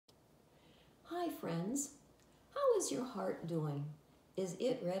Hi friends, how is your heart doing? Is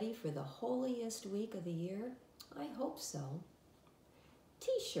it ready for the holiest week of the year? I hope so.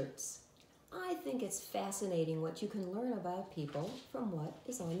 T-shirts. I think it's fascinating what you can learn about people from what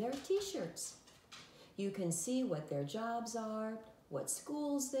is on their t-shirts. You can see what their jobs are, what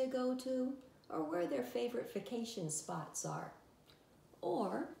schools they go to, or where their favorite vacation spots are.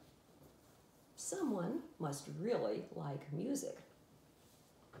 Or someone must really like music.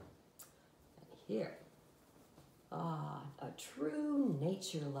 And here, a true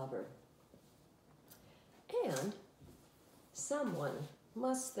nature lover. And someone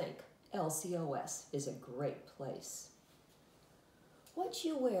must think LCOS is a great place. What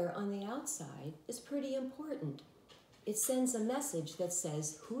you wear on the outside is pretty important. It sends a message that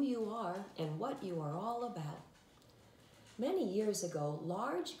says who you are and what you are all about. Many years ago,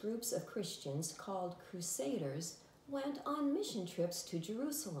 large groups of Christians called crusaders went on mission trips to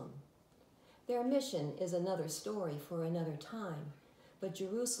Jerusalem. Their mission is another story for another time, but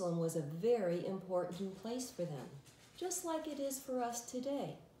Jerusalem was a very important place for them, just like it is for us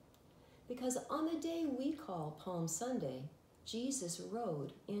today. Because on the day we call Palm Sunday, Jesus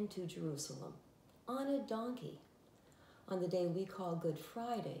rode into Jerusalem on a donkey. On the day we call Good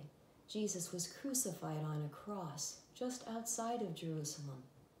Friday, Jesus was crucified on a cross just outside of Jerusalem.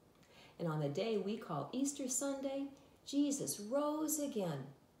 And on the day we call Easter Sunday, Jesus rose again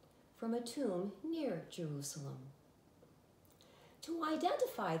from a tomb near Jerusalem. To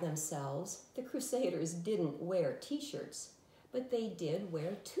identify themselves, the Crusaders didn't wear t-shirts, but they did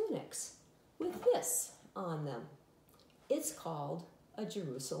wear tunics with this on them. It's called a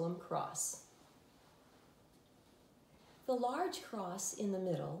Jerusalem cross. The large cross in the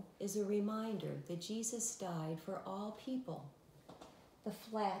middle is a reminder that Jesus died for all people. The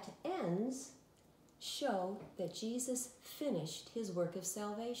flat ends show that Jesus finished his work of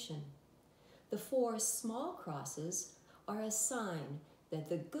salvation. The 4 small crosses are a sign that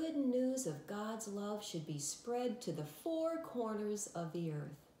the good news of God's love should be spread to the 4 corners of the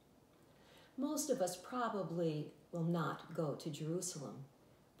earth. Most of us probably will not go to Jerusalem,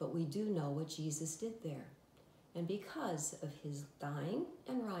 but we do know what Jesus did there. And because of his dying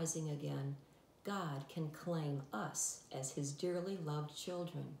and rising again, God can claim us as his dearly loved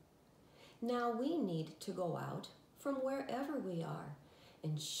children. Now we need to go out from wherever we are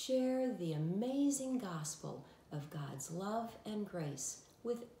and share the amazing gospel of God's love and grace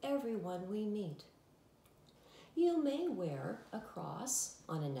with everyone we meet. You may wear a cross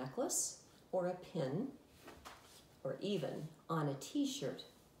on a necklace or a pin, or even on a t-shirt.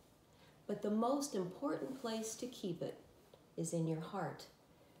 But the most important place to keep it is in your heart.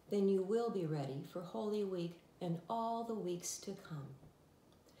 Then you will be ready for Holy Week and all the weeks to come.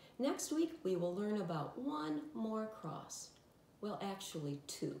 Next week, we will learn about 1 more cross. Well, actually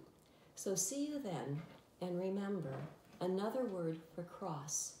 2. So see you then, and remember, another word for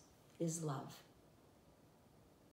cross is love.